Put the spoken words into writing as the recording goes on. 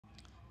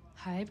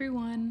Hi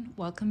everyone,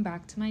 welcome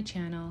back to my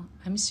channel.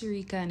 I'm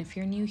Sarika, and if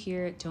you're new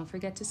here, don't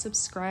forget to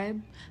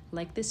subscribe,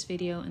 like this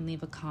video, and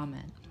leave a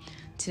comment.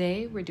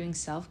 Today we're doing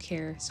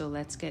self-care, so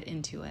let's get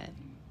into it.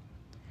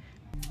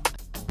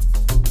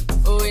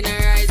 Oh, in a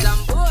rise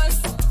and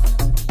boast.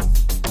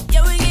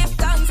 Yeah, we give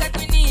thanks like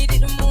we need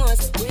it the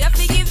most. We have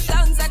to give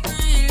thanks like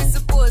we really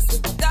supposed to.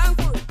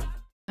 Thankful.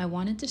 I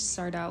wanted to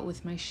start out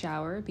with my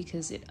shower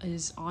because it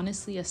is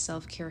honestly a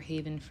self-care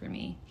haven for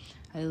me.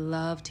 I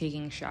love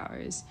taking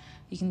showers.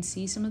 You can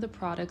see some of the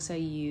products I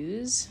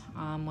use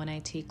when I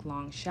take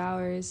long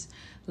showers.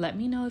 Let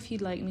me know if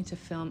you'd like me to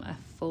film a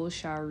full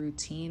shower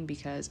routine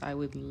because I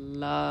would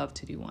love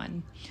to do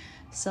one.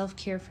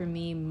 Self-care for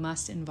me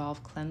must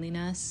involve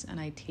cleanliness, and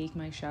I take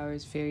my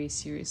showers very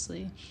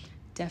seriously.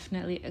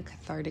 Definitely a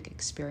cathartic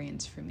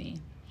experience for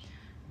me.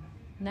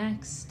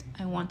 Next,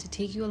 I want to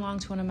take you along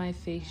to one of my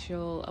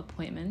facial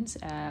appointments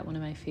at one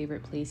of my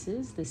favorite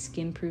places, the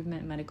Skin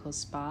Improvement Medical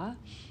Spa.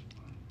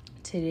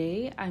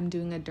 Today, I'm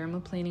doing a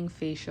dermaplaning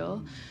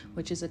facial,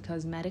 which is a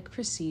cosmetic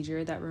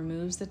procedure that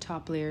removes the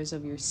top layers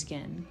of your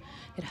skin.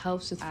 It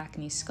helps with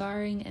acne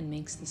scarring and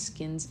makes the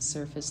skin's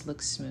surface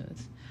look smooth.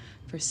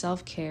 For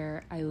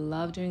self-care, I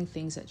love doing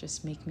things that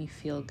just make me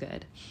feel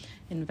good.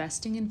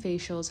 Investing in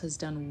facials has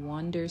done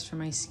wonders for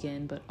my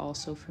skin, but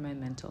also for my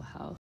mental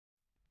health.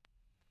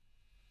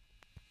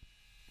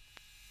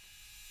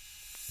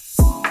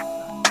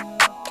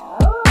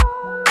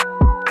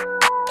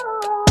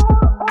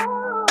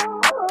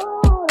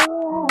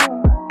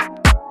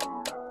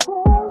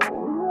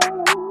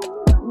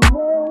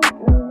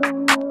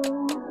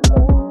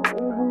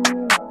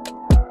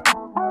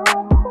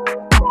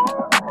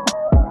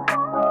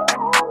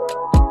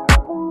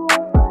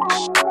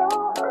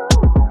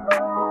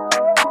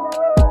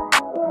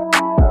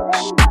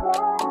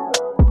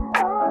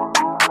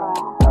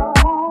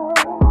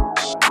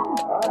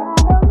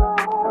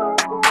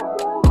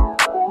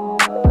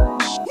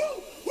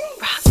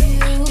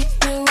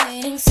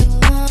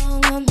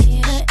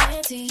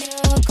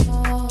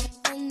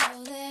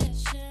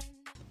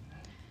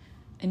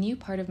 A new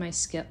part of my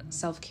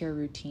self-care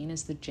routine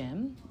is the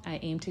gym. I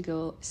aim to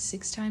go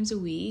 6 times a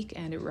week,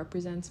 and it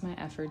represents my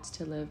efforts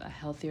to live a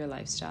healthier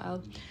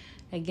lifestyle.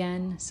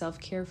 Again,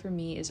 self-care for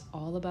me is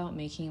all about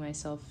making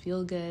myself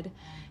feel good,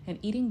 and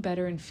eating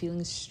better and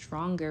feeling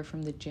stronger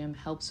from the gym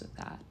helps with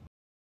that.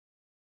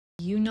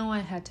 You know I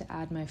had to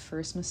add my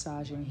first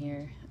massage in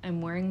here.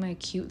 I'm wearing my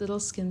cute little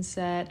skin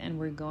set, and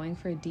we're going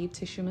for a deep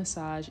tissue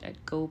massage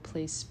at Go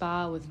Place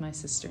Spa with my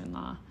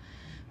sister-in-law.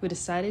 We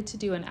decided to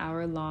do an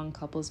hour-long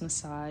couples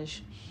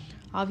massage.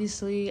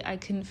 Obviously, I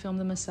couldn't film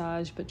the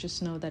massage, but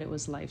just know that it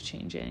was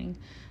life-changing.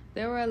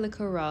 They were a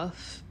little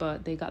rough,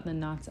 but they got the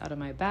knots out of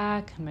my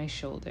back and my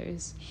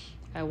shoulders.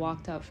 I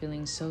walked out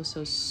feeling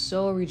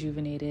so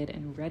rejuvenated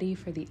and ready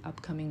for the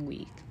upcoming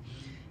week.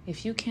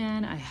 If you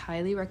can, I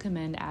highly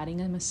recommend adding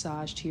a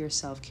massage to your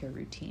self-care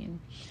routine.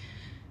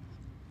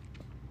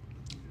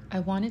 I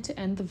wanted to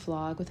end the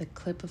vlog with a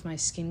clip of my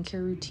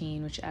skincare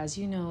routine, which, as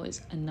you know, is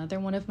another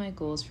one of my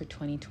goals for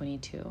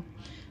 2022.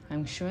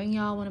 I'm showing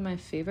y'all one of my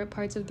favorite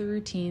parts of the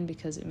routine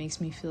because it makes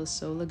me feel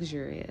so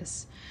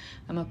luxurious.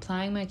 I'm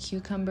applying my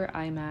cucumber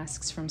eye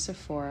masks from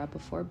Sephora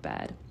before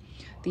bed.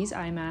 These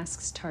eye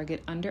masks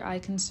target under eye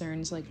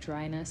concerns like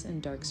dryness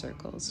and dark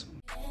circles.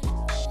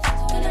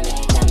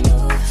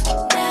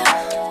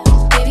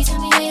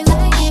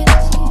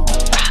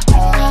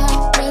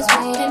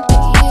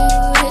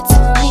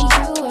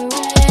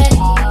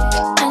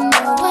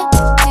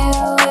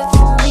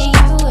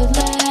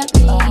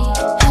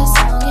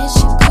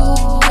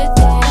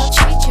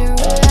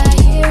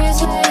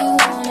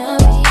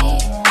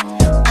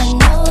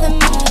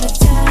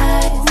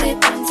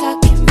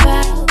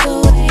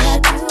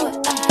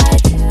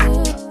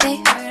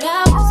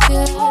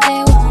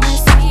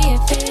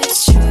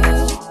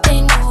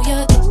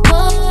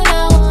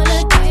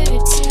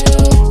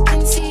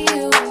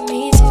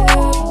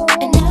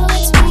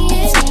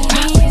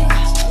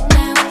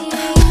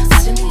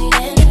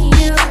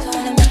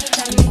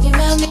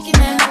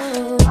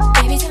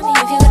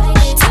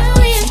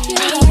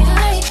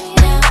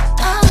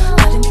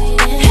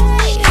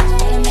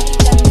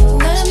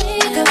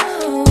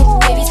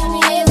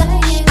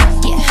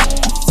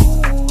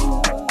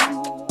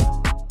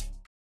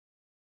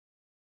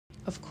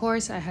 Of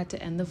course, I had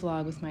to end the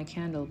vlog with my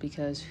candle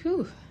because,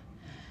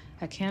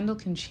 a candle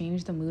can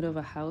change the mood of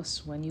a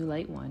house when you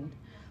light one.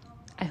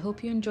 I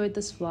hope you enjoyed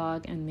this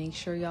vlog, and make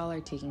sure y'all are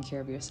taking care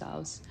of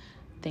yourselves.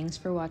 Thanks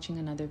for watching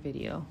another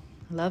video.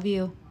 Love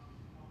you.